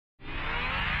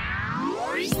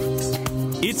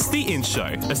It's The In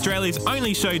Show, Australia's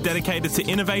only show dedicated to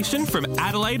innovation from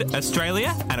Adelaide,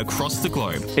 Australia and across the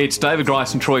globe. It's David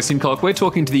Grice and Troy Sincock. We're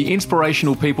talking to the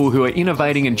inspirational people who are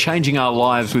innovating and changing our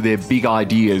lives with their big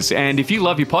ideas. And if you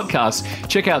love your podcasts,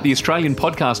 check out the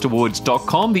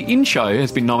AustralianPodcastAwards.com. The In Show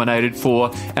has been nominated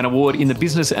for an award in the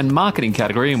business and marketing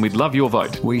category, and we'd love your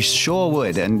vote. We sure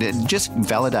would, and just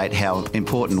validate how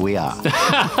important we are.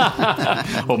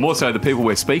 Well, more so the people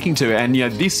we're speaking to, and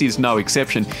this is no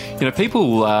exception.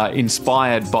 People are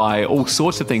inspired by all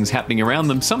sorts of things happening around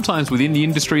them, sometimes within the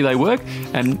industry they work,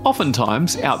 and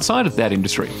oftentimes outside of that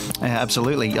industry.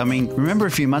 Absolutely. I mean, remember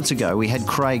a few months ago we had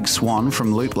Craig Swann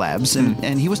from Looplabs,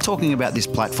 and he was talking about this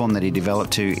platform that he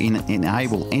developed to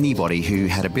enable anybody who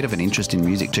had a bit of an interest in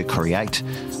music to create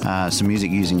some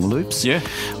music using loops. Yeah.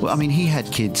 Well, I mean, he had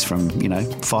kids from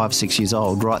 5, 6 years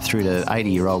old right through to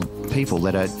 80-year-old people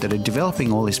that are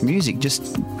developing all this music,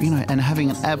 just and having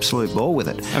an absolute ball with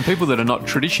it. And people that are not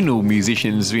traditional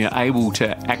musicians, able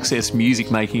to access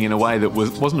music making in a way that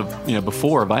wasn't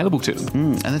before available to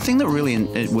them. And the thing that really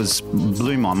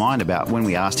blew my mind about when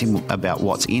we asked him about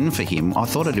what's in for him, I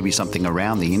thought it'd be something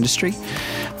around the industry,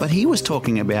 but he was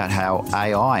talking about how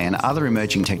AI and other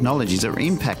emerging technologies are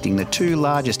impacting the two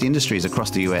largest industries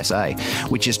across the USA,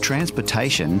 which is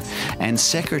transportation and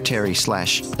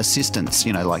secretary/assistants.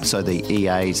 So the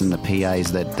EAs and the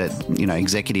PAs that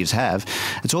executives have.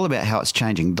 It's all about how it's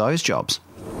changing those jobs.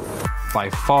 By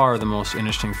far the most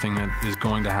interesting thing that is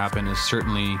going to happen is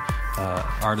certainly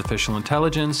artificial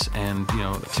intelligence, and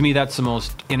to me that's the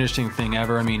most interesting thing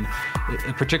ever. I mean,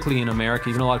 particularly in America,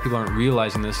 even a lot of people aren't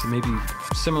realizing this. Maybe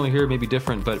similar here, maybe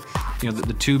different, but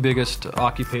the two biggest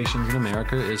occupations in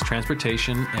America is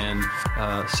transportation and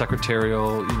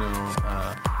secretarial,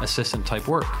 assistant type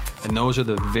work, and those are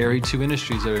the very two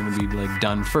industries that are going to be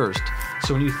done first.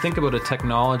 So when you think about a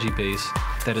technology base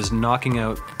that is knocking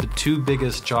out the two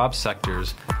biggest job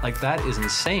sectors, that is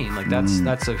insane.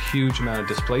 That's a huge amount of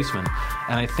displacement.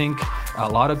 And I think a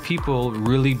lot of people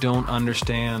really don't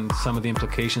understand some of the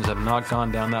implications, have not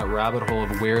gone down that rabbit hole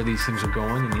of where these things are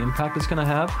going and the impact it's going to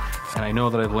have. And I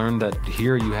know that I've learned that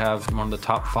here you have one of the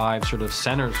top 5 sort of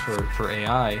centers for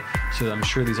AI, so I'm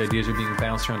sure these ideas are being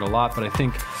bounced around a lot, but I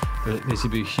think there needs to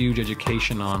be a huge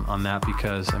education on that,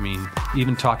 because, I mean,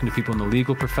 even talking to people in the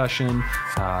legal profession,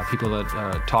 people that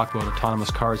talk about autonomous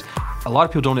cars, a lot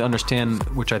of people don't understand,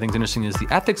 which I think is interesting, is the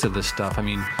ethics of this stuff. I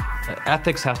mean,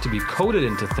 ethics has to be coded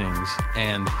into things,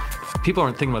 and people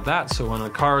aren't thinking about that. So when a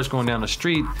car is going down the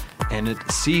street and it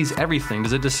sees everything,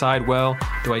 does it decide, well,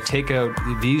 do I take out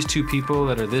these 2 people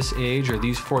that are this age or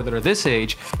these 4 that are this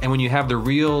age? And when you have the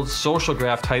real social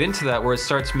graph tied into that, where it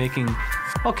starts making,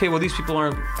 okay, well, these people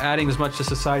aren't adding as much to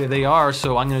society as they are,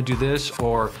 so I'm going to do this.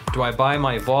 Or do I buy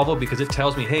my Volvo because it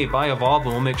tells me, hey, buy a Volvo,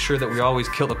 we'll make sure that we always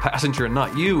kill the passenger and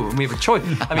not you, and we have a choice.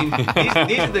 I mean,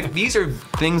 these are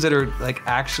things that are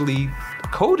actually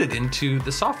coded into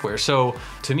the software. So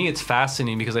to me, it's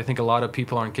fascinating, because I think a lot of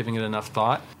people aren't giving it enough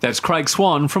thought. That's Craig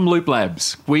Swann from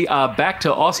Looplabs. We are back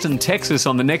to Austin, Texas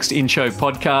on the next In Show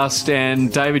podcast.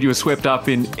 And David, you were swept up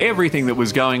in everything that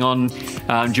was going on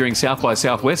during South by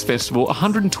Southwest Festival.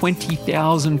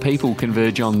 120,000 people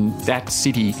converge on that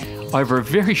city over a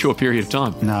very short period of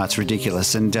time. No, it's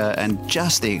ridiculous. And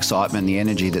just the excitement, the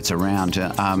energy that's around.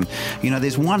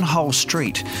 There's one whole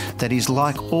street that is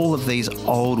like all of these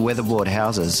old weatherboard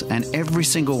houses, and every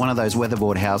single one of those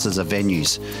weatherboard houses are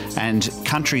venues, and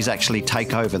countries actually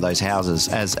take over those houses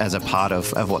as a part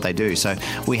of what they do. So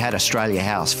we had Australia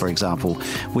House, for example,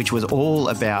 which was all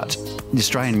about the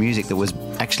Australian music that was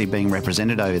actually being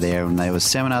represented over there, and there was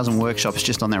seminars and workshops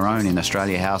just on their own in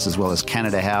Australia House, as well as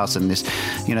Canada House, and this,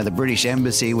 the British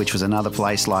Embassy, which was another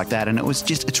place like that. And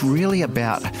it's really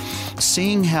about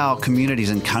seeing how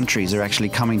communities and countries are actually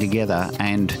coming together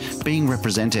and being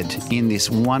represented in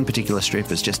this one particular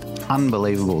strip is just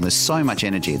unbelievable. There's so much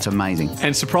energy. It's amazing.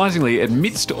 And surprisingly,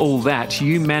 amidst all that,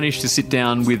 you managed to sit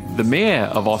down with the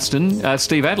Mayor of Austin,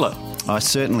 Steve Adler. I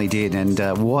certainly did, and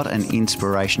what an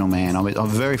inspirational man. I'm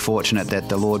very fortunate that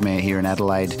the Lord Mayor here in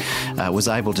Adelaide was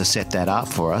able to set that up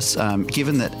for us.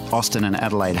 Given that Austin and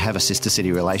Adelaide have a sister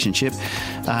city relationship,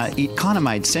 it kind of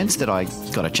made sense that I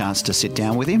got a chance to sit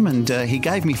down with him, and he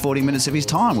gave me 40 minutes of his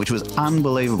time, which was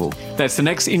unbelievable. That's the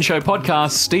next In Show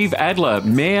podcast. Steve Adler,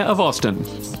 Mayor of Austin.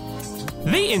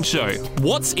 The In Show,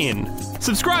 What's In?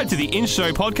 Subscribe to the In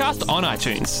Show podcast on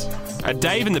iTunes. A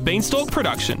Dave and the Beanstalk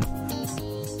production.